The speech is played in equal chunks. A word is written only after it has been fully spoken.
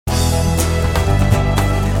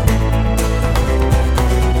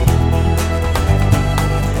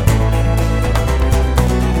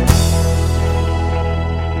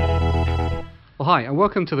Hi, and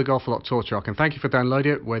welcome to the Golf A Lot Tour Track, and thank you for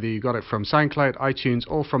downloading it, whether you got it from SoundCloud, iTunes,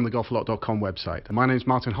 or from the golfalot.com website. My name is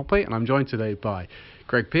Martin Hopley, and I'm joined today by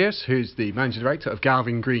Greg Pearce, who's the Managing Director of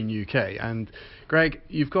Galvin Green UK. And Greg,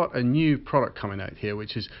 you've got a new product coming out here,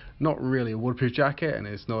 which is not really a waterproof jacket, and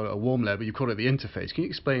it's not a warm layer, but you call it the Interface. Can you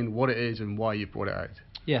explain what it is and why you brought it out?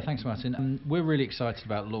 Yeah, thanks, Martin. We're really excited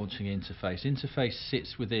about launching Interface. Interface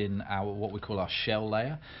sits within our what we call our shell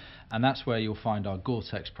layer, and that's where you'll find our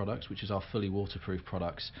Gore-Tex products, which is our fully waterproof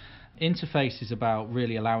products. Interface is about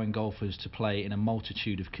really allowing golfers to play in a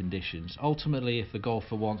multitude of conditions. Ultimately, if the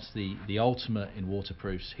golfer wants the ultimate in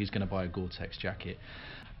waterproofs, he's going to buy a Gore-Tex jacket.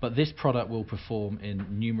 But this product will perform in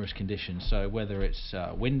numerous conditions, so whether it's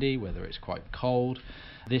windy, whether it's quite cold,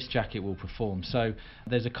 this jacket will perform. So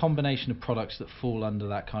there's a combination of products that fall under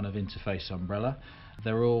that kind of Interface umbrella.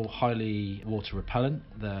 They're all highly water repellent,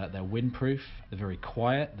 they're windproof, they're very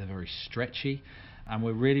quiet, they're very stretchy, and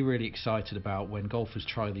we're really excited about when golfers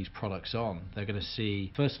try these products on. They're going to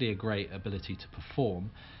see firstly a great ability to perform,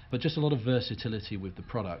 but just a lot of versatility with the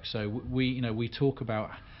product. So we talk about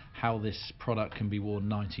how this product can be worn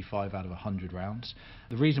 95 out of 100 rounds.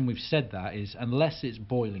 The reason we've said that is unless it's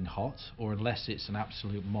boiling hot or unless it's an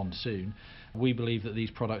absolute monsoon, we believe that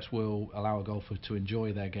these products will allow a golfer to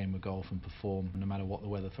enjoy their game of golf and perform no matter what the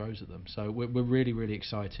weather throws at them. So we're really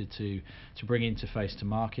excited to bring Interface to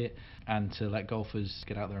market and to let golfers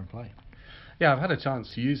get out there and play. Yeah, I've had a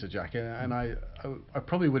chance to use the jacket, and I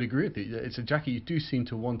probably would agree with you. It's a jacket you do seem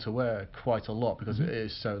to want to wear quite a lot because it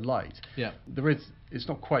is so light. Yeah. It's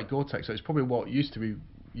not quite Gore-Tex, so it's probably what used to be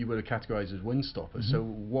you would have categorized as windstopper. So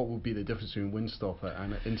what would be the difference between windstopper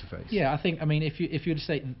and Interface? Yeah, if you were to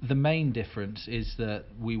say the main difference is that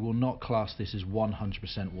we will not class this as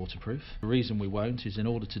 100% waterproof. The reason we won't is in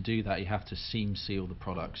order to do that you have to seam seal the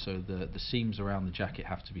product, so the seams around the jacket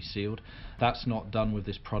have to be sealed. That's not done with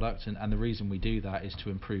this product, and the reason we do that is to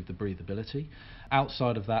improve the breathability.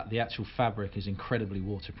 Outside of that, the actual fabric is incredibly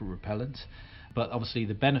water repellent. But obviously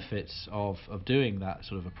the benefits of doing that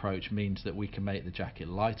sort of approach means that we can make the jacket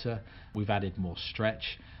lighter, we've added more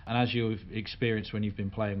stretch, and as you've experienced when you've been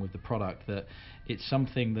playing with the product, that it's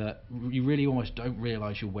something that you really almost don't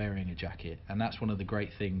realise you're wearing a jacket, and that's one of the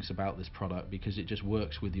great things about this product because it just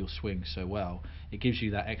works with your swing so well. It gives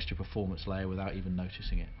you that extra performance layer without even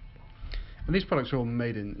noticing it. And these products are all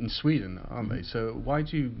made in Sweden, aren't they? So why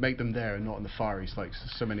do you make them there and not in the Far East like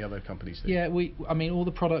so many other companies do? Yeah, all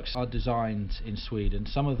the products are designed in Sweden.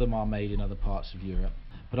 Some of them are made in other parts of Europe.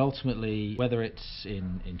 But ultimately, whether it's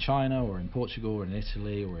in China or in Portugal or in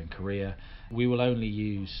Italy or in Korea, we will only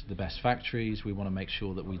use the best factories. We want to make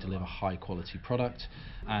sure that we deliver high quality product,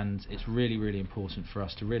 and it's really important for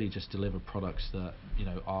us to really just deliver products that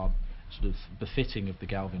are sort of befitting of the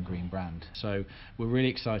Galvin Green brand. So we're really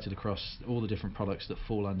excited across all the different products that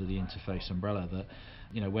fall under the Interface umbrella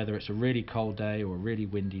that whether it's a really cold day or a really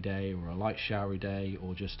windy day or a light showery day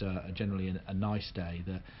or just generally a nice day,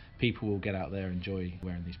 that people will get out there and enjoy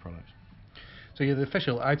wearing these products. So you're the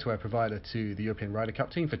official outerwear provider to the European Ryder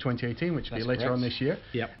Cup team for 2018, which will be later on this year.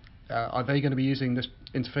 Yep. Are they going to be using this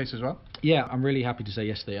Interface as well? Yeah, I'm really happy to say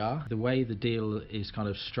yes they are. The way the deal is kind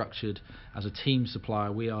of structured, as a team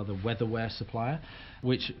supplier we are the weatherwear supplier,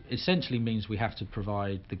 which essentially means we have to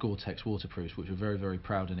provide the Gore-Tex waterproofs, which we're very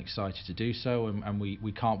proud and excited to do so, and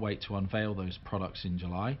we can't wait to unveil those products in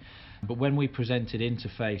July. But when we presented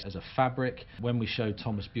Interface as a fabric, when we showed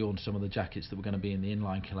Thomas Bjorn some of the jackets that were going to be in the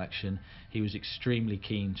inline collection, he was extremely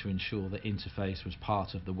keen to ensure that Interface was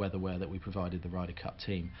part of the weatherwear that we provided the Ryder Cup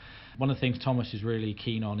team. One of the things Thomas is really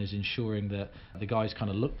keen on is ensuring that the guys kind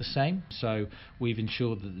of look the same, so we've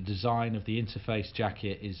ensured that the design of the Interface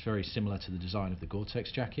jacket is very similar to the design of the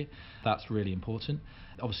Gore-Tex jacket. That's really important.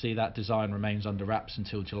 Obviously that design remains under wraps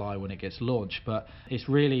until July when it gets launched, but it's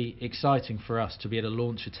really exciting for us to be able to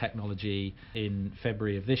launch a technology in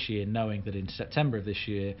February of this year, knowing that in September of this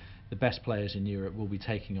year the best players in Europe will be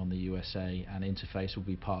taking on the USA, and Interface will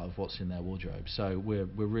be part of what's in their wardrobe. So we're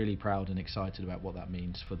really proud and excited about what that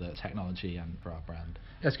means for the technology and for our brand.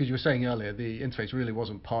 Yes, because you were saying earlier the Interface really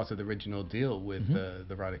wasn't part of the original deal with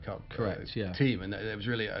the Ryder Cup team, and it was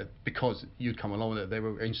really because you'd come along with it, they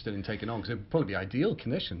were interested in taking on, because it would probably be ideal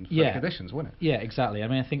conditions for the conditions, wouldn't it? Yeah, exactly.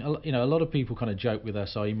 I think a lot of people kind of joke with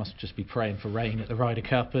us, oh, you must just be praying for rain at the Ryder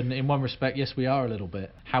Cup, and in one respect, yes, we are a little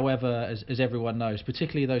bit. However, as everyone knows,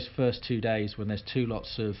 particularly those first 2 days when there's 2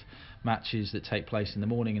 lots of matches that take place in the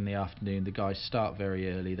morning and the afternoon, the guys start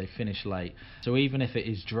very early, they finish late, so even if it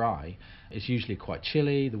is dry, it's usually quite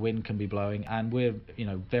chilly, the wind can be blowing, and we're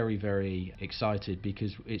very excited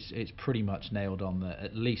because it's pretty much nailed on that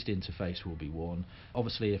at least Interface will be worn.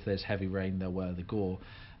 Obviously if there's heavy rain they'll wear the Gore,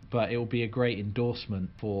 but it will be a great endorsement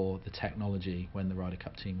for the technology when the Ryder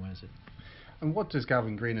Cup team wears it. And what does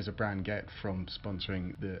Galvin Green as a brand get from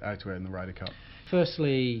sponsoring the outerwear in the Ryder Cup?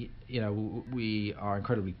 Firstly, we are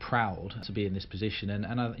incredibly proud to be in this position,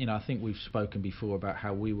 and I think we've spoken before about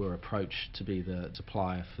how we were approached to be the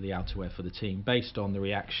supplier for the outerwear for the team, based on the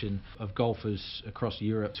reaction of golfers across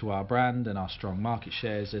Europe to our brand and our strong market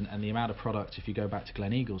shares, and the amount of product. If you go back to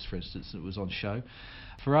Gleneagles, for instance, that was on show.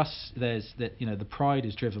 For us, the pride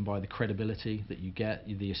is driven by the credibility that you get,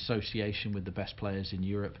 the association with the best players in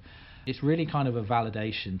Europe. It's really kind of a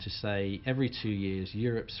validation to say every 2 years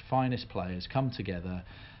Europe's finest players come together,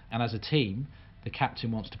 and as a team the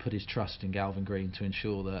captain wants to put his trust in Galvin Green to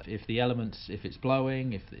ensure that if it's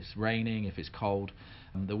blowing, if it's raining, if it's cold,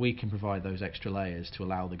 that we can provide those extra layers to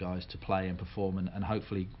allow the guys to play and perform and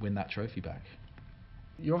hopefully win that trophy back.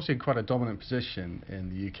 You're obviously in quite a dominant position in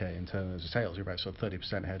the UK in terms of sales. You're about sort of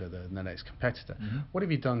 30% ahead of the next competitor. Mm-hmm. What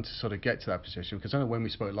have you done to sort of get to that position? Because I know when we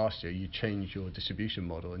spoke last year, you changed your distribution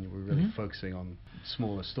model and you were really focusing on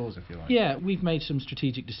smaller stores, if you like. Yeah, we've made some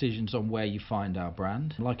strategic decisions on where you find our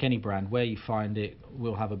brand. Like any brand, where you find it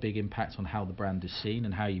will have a big impact on how the brand is seen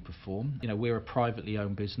and how you perform. We're a privately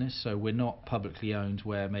owned business, so we're not publicly owned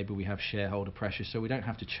where maybe we have shareholder pressure, so we don't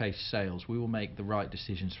have to chase sales. We will make the right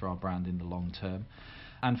decisions for our brand in the long term.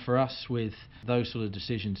 And for us, with those sort of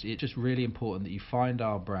decisions, it's just really important that you find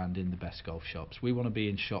our brand in the best golf shops. We want to be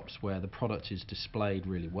in shops where the product is displayed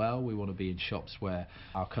really well. We want to be in shops where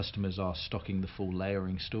our customers are stocking the full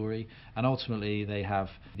layering story. And ultimately, they have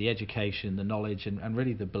the education, the knowledge, and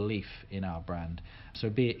really the belief in our brand.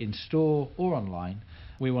 So be it in store or online,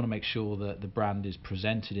 we want to make sure that the brand is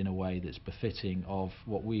presented in a way that's befitting of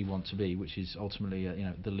what we want to be, which is ultimately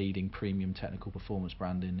the leading premium technical performance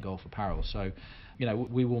brand in golf apparel. So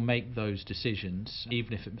we will make those decisions,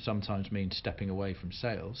 even if it sometimes means stepping away from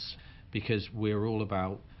sales, because we're all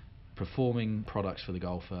about performing products for the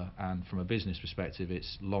golfer, and from a business perspective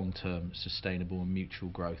it's long-term sustainable and mutual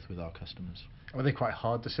growth with our customers. Are they quite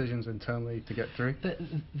hard decisions internally to get through?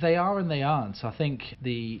 They are and they aren't. I think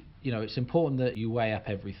it's important that you weigh up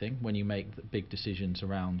everything when you make the big decisions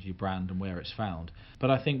around your brand and where it's found. But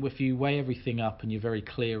I think if you weigh everything up and you're very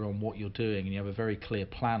clear on what you're doing and you have a very clear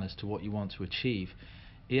plan as to what you want to achieve,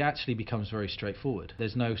 it actually becomes very straightforward.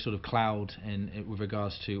 There's no sort of cloud with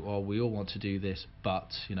regards to, we all want to do this, but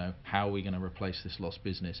how are we going to replace this lost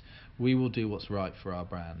business? We will do what's right for our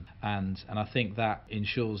brand, and I think that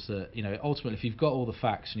ensures that ultimately, if you've got all the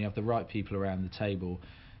facts and you have the right people around the table,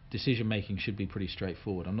 decision making should be pretty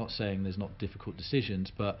straightforward. I'm not saying there's not difficult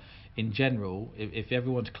decisions, but in general, if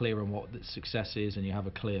everyone's clear on what the success is and you have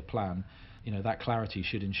a clear plan, that clarity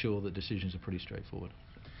should ensure that decisions are pretty straightforward.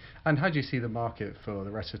 And how do you see the market for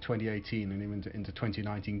the rest of 2018 and even into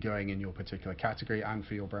 2019 going in your particular category and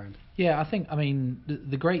for your brand? Yeah, I mean,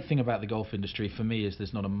 the great thing about the golf industry for me is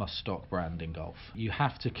there's not a must-stock brand in golf. You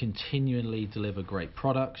have to continually deliver great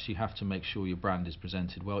products. You have to make sure your brand is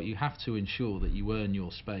presented well. You have to ensure that you earn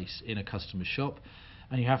your space in a customer's shop,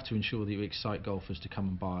 and you have to ensure that you excite golfers to come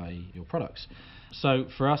and buy your products. So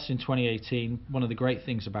for us in 2018, one of the great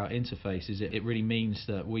things about Interface is it really means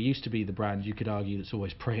that we used to be the brand, you could argue, that's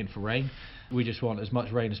always praying for rain. We just want as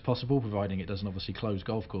much rain as possible, providing it doesn't obviously close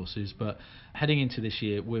golf courses. But heading into this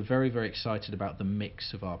year, we're very, very excited about the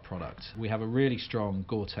mix of our product. We have a really strong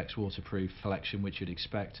Gore-Tex waterproof collection, which you'd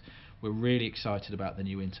expect. We're really excited about the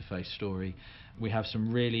new Interface story. We have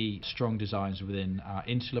some really strong designs within our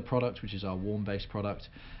Insular product, which is our warm-based product.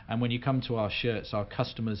 And when you come to our shirts, our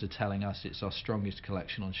customers are telling us it's our strongest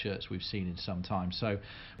collection on shirts we've seen in some time. So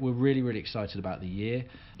we're really, really excited about the year.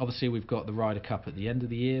 Obviously, we've got the Ryder Cup at the end of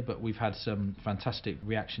the year, but we've had some fantastic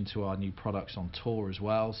reaction to our new products on tour as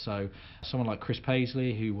well. So someone like Chris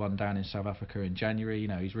Paisley, who won down in South Africa in January,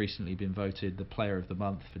 he's recently been voted the Player of the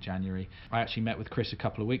Month for January. I actually met with Chris a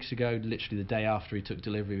couple of weeks ago, literally the day after he took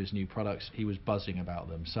delivery of his new products. He was buzzing about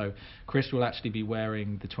them. So Chris will actually be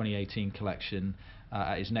wearing the 2018 collection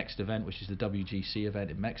at his next event, which is the WGC event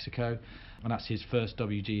in Mexico, and that's his first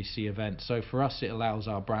WGC event. So for us, it allows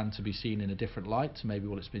our brand to be seen in a different light to maybe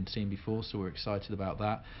what it's been seen before, so we're excited about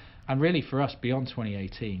that. And really for us, beyond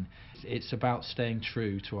 2018, it's about staying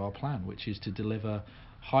true to our plan, which is to deliver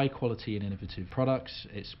high quality and innovative products.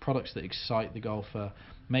 It's products that excite the golfer,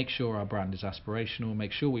 make sure our brand is aspirational,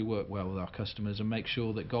 make sure we work well with our customers, and make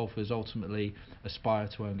sure that golfers ultimately aspire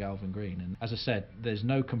to own Galvin Green. And as I said, there's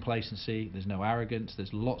no complacency, there's no arrogance,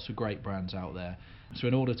 there's lots of great brands out there. So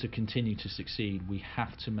in order to continue to succeed, we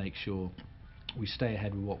have to make sure we stay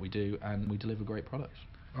ahead with what we do and we deliver great products.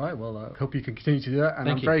 All right, well, I hope you can continue to do that, and Thank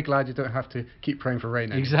I'm you. very glad you don't have to keep praying for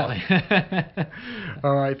rain anymore. Exactly.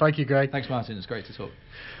 All right, thank you, Greg. Thanks, Martin. It's great to talk.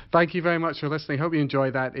 Thank you very much for listening. Hope you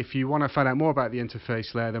enjoyed that. If you want to find out more about the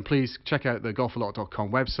interface layer, then please check out the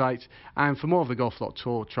golfalot.com website. And for more of the Golf a Lot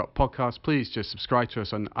Tour Truck podcast, please just subscribe to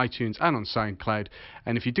us on iTunes and on SoundCloud.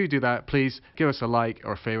 And if you do that, please give us a like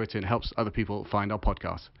or a favorite. It helps other people find our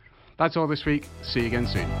podcast. That's all this week. See you again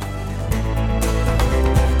soon.